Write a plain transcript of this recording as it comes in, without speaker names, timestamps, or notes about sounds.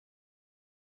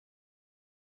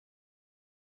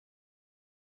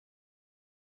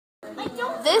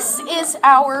This is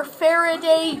our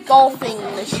Faraday golfing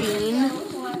machine.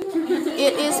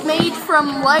 It is made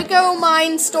from Lego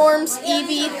Mindstorms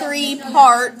EV3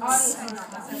 parts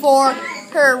for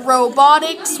her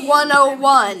Robotics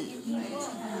 101.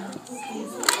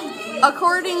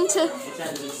 According to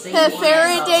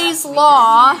Faraday's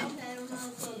law,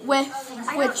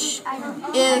 which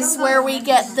is where we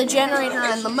get the generator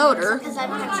and the motor,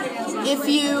 if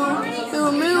you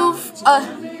move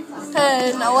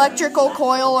an electrical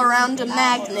coil around a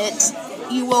magnet,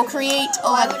 you will create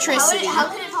electricity.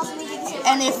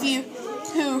 And if you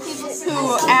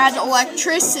add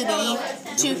electricity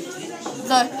to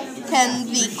the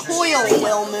coil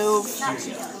will move.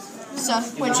 So,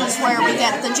 which is where we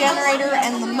get the generator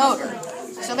and the motor.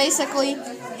 So basically,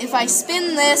 if I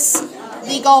spin this,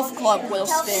 the golf club will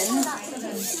spin.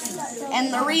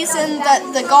 And the reason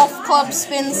that the golf club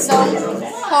spins so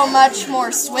much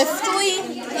more swiftly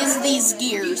is these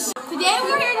gears. Today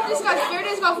we're here to discuss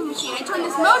Faraday's golfing machine. I turned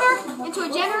this motor into a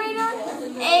generator,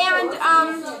 and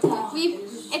we've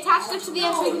attached it to the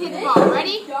end so we can hit the ball.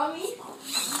 Ready?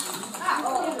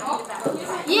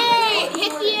 Yay!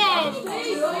 Hit the edge!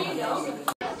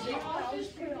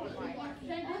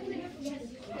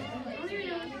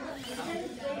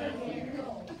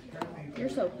 You're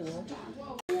so cool.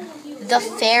 The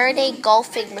Faraday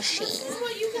golfing machine.